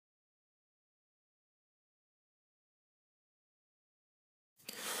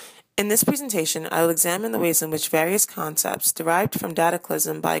In this presentation, I will examine the ways in which various concepts derived from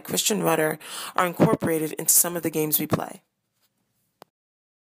dataclysm by Christian Rudder are incorporated into some of the games we play.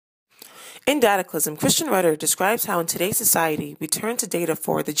 In dataclysm, Christian Rudder describes how in today's society we turn to data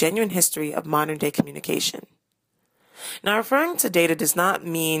for the genuine history of modern-day communication. Now, referring to data does not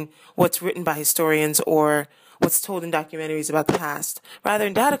mean what's written by historians or what's told in documentaries about the past. Rather,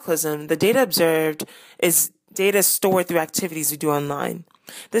 in dataclysm, the data observed is data stored through activities we do online.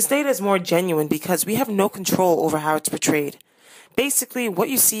 This data is more genuine because we have no control over how it's portrayed. Basically, what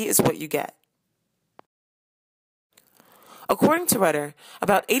you see is what you get. According to Rudder,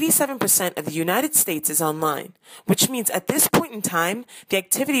 about 87% of the United States is online, which means at this point in time, the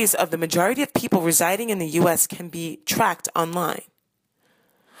activities of the majority of people residing in the U.S. can be tracked online.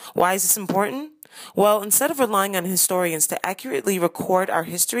 Why is this important? Well, instead of relying on historians to accurately record our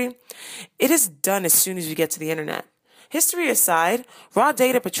history, it is done as soon as we get to the internet. History aside, raw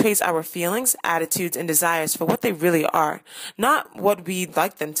data portrays our feelings, attitudes, and desires for what they really are, not what we'd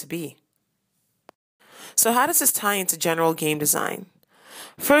like them to be. So how does this tie into general game design?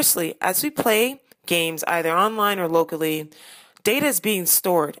 Firstly, as we play games either online or locally, data is being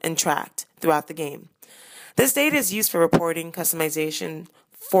stored and tracked throughout the game. This data is used for reporting, customization,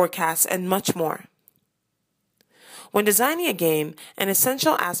 forecasts, and much more. When designing a game, an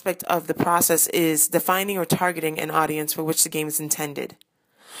essential aspect of the process is defining or targeting an audience for which the game is intended.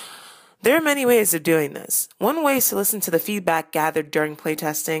 There are many ways of doing this. One way is to listen to the feedback gathered during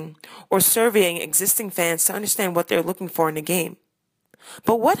playtesting or surveying existing fans to understand what they're looking for in a game.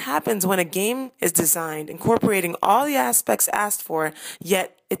 But what happens when a game is designed incorporating all the aspects asked for,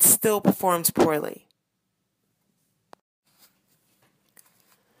 yet it still performs poorly?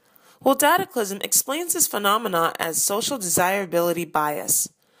 Well, dataclysm explains this phenomena as social desirability bias.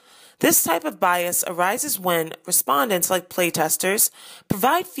 This type of bias arises when respondents, like playtesters,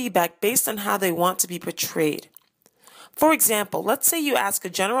 provide feedback based on how they want to be portrayed. For example, let's say you ask a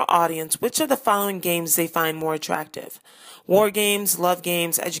general audience which of the following games they find more attractive: war games, love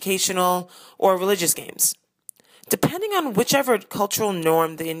games, educational, or religious games. Depending on whichever cultural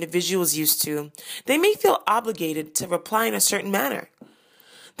norm the individual is used to, they may feel obligated to reply in a certain manner.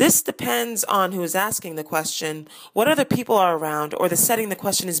 This depends on who is asking the question, what other people are around, or the setting the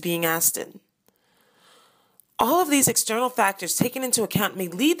question is being asked in. All of these external factors taken into account may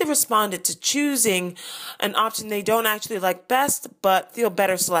lead the respondent to choosing an option they don't actually like best, but feel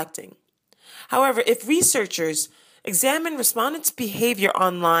better selecting. However, if researchers examine respondents' behavior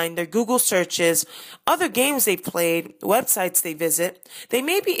online, their Google searches, other games they've played, websites they visit, they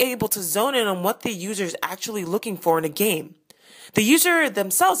may be able to zone in on what the user is actually looking for in a game. The user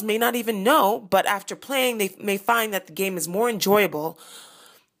themselves may not even know, but after playing, they may find that the game is more enjoyable.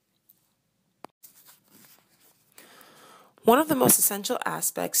 One of the most essential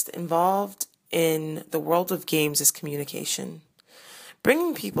aspects involved in the world of games is communication.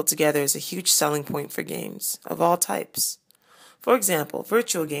 Bringing people together is a huge selling point for games of all types. For example,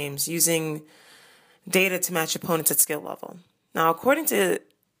 virtual games using data to match opponents at skill level. Now, according to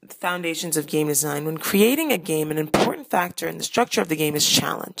the foundations of game design, when creating a game, an important factor in the structure of the game is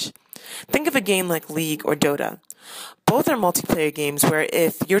challenge. Think of a game like League or Dota. Both are multiplayer games where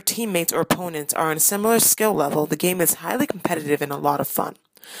if your teammates or opponents are on a similar skill level, the game is highly competitive and a lot of fun.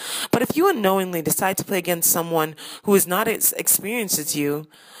 But if you unknowingly decide to play against someone who is not as experienced as you,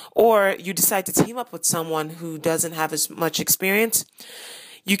 or you decide to team up with someone who doesn't have as much experience,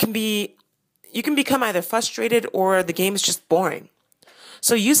 you can become either frustrated or the game is just boring.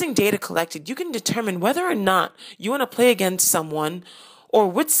 So using data collected, you can determine whether or not you want to play against someone or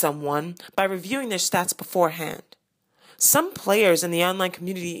with someone by reviewing their stats beforehand. Some players in the online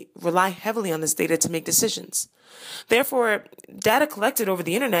community rely heavily on this data to make decisions. Therefore, data collected over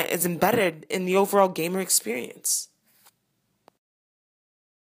the internet is embedded in the overall gamer experience.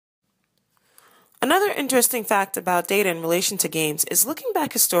 Another interesting fact about data in relation to games is looking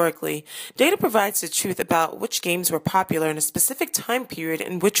back historically, data provides the truth about which games were popular in a specific time period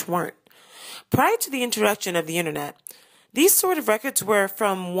and which weren't. Prior to the introduction of the internet, these sort of records were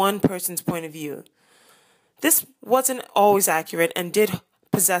from one person's point of view. This wasn't always accurate and did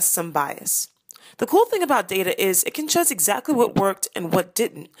possess some bias. The cool thing about data is it can show us exactly what worked and what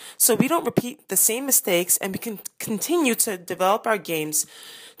didn't, so we don't repeat the same mistakes and we can continue to develop our games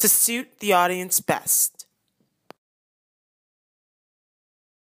to suit the audience best.